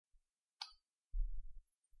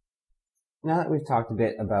Now that we've talked a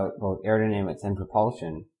bit about both aerodynamics and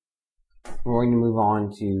propulsion, we're going to move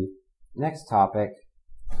on to the next topic,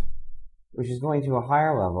 which is going to a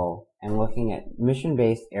higher level and looking at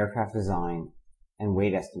mission-based aircraft design and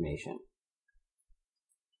weight estimation.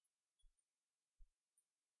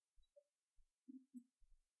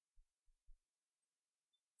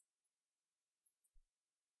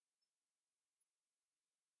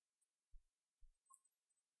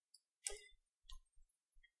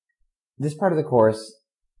 This part of the course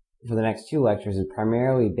for the next 2 lectures is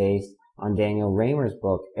primarily based on Daniel Raymer's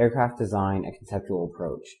book, Aircraft Design, A Conceptual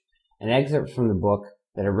Approach, and excerpts from the book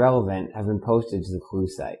that are relevant have been posted to the CLUE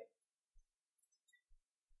site.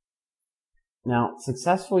 Now,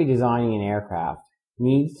 successfully designing an aircraft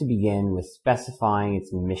needs to begin with specifying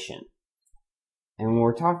its mission. And when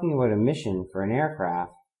we're talking about a mission for an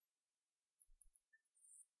aircraft,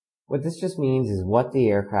 what this just means is what the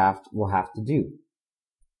aircraft will have to do.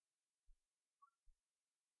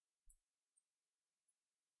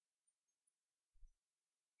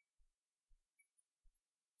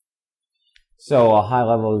 So a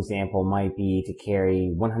high-level example might be to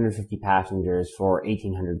carry 150 passengers for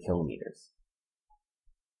 1,800 kilometers.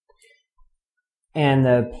 And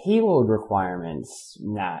the payload requirements,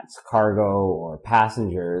 that's cargo or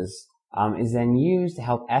passengers, is then used to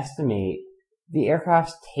help estimate the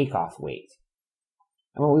aircraft's takeoff weight.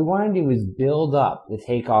 And what we want to do is build up the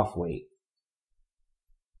takeoff weight.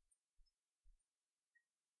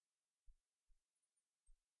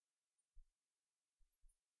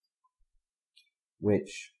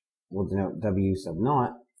 Which will denote W sub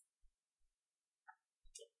naught.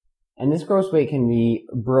 And this gross weight can be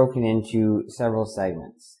broken into several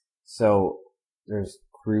segments. So there's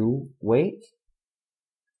crew weight,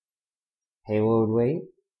 payload weight,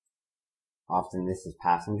 often this is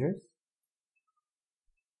passengers,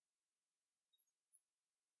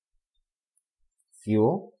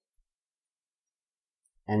 fuel,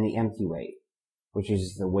 and the empty weight, which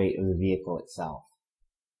is the weight of the vehicle itself.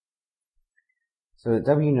 So that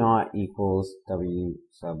W naught equals W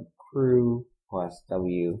sub crew plus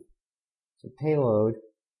W sub payload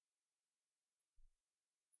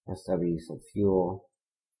plus W sub fuel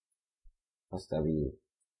plus W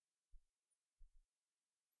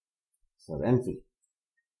sub empty.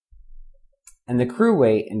 And the crew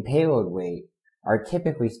weight and payload weight are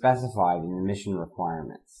typically specified in the mission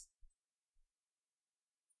requirements.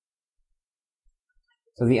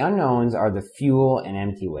 So the unknowns are the fuel and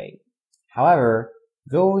empty weight. However,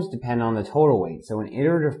 those depend on the total weight, so an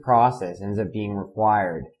iterative process ends up being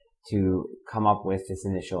required to come up with this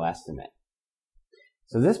initial estimate.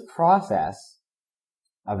 So this process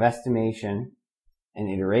of estimation and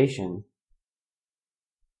iteration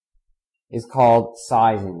is called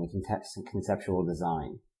sizing, the conceptual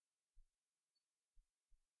design.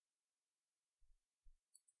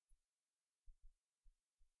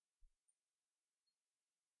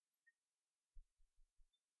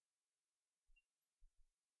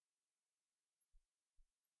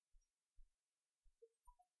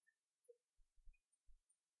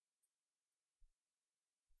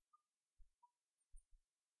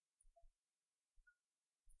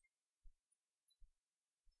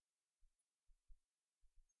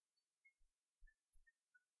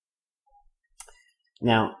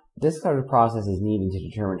 Now, this sort of process is needed to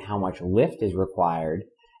determine how much lift is required,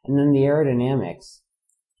 and then the aerodynamics,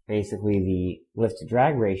 basically the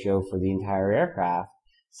lift-to-drag ratio for the entire aircraft,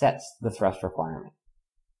 sets the thrust requirement.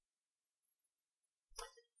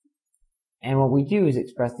 And what we do is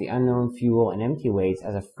express the unknown fuel and empty weights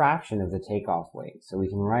as a fraction of the takeoff weight. So we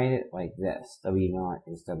can write it like this. W naught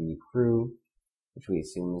is W crew, which we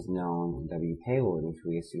assume is known, and W payload, which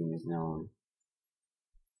we assume is known,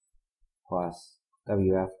 plus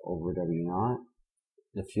WF over W naught,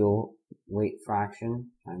 the fuel weight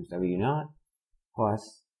fraction times W naught,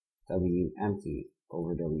 plus W empty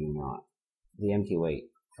over W naught, the empty weight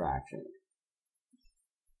fraction.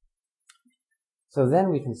 So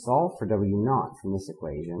then we can solve for W naught from this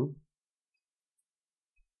equation.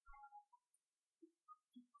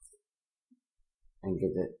 And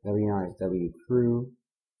get that W naught is W crew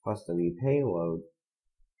plus W payload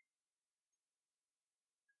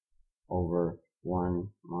over 1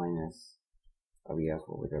 minus WF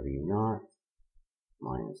over W naught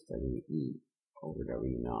minus WE over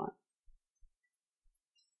W naught.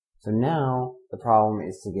 So now the problem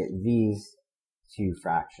is to get these two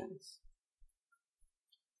fractions.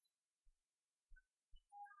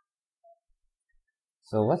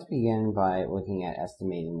 So let's begin by looking at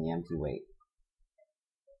estimating the empty weight.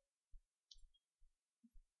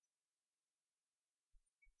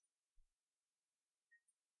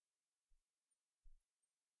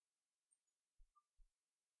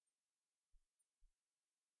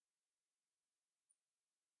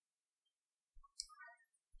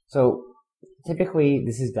 So typically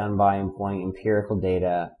this is done by employing empirical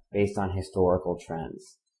data based on historical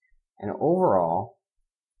trends. And overall,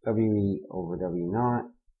 WE over W naught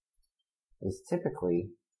is typically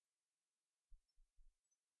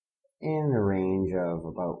in the range of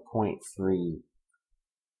about 0.3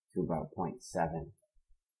 to about 0.7.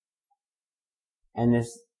 And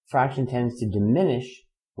this fraction tends to diminish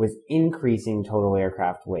with increasing total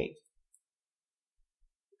aircraft weight.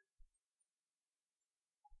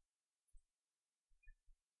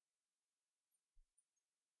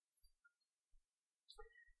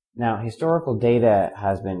 Now, historical data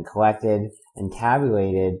has been collected and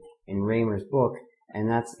tabulated in Raymer's book, and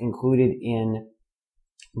that's included in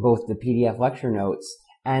both the PDF lecture notes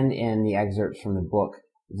and in the excerpts from the book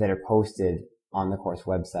that are posted on the course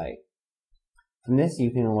website. From this,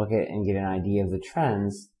 you can look at and get an idea of the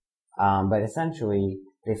trends, but essentially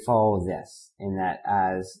they follow this, in that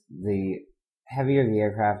as the heavier the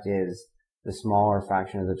aircraft is, the smaller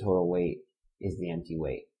fraction of the total weight is the empty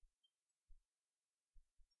weight.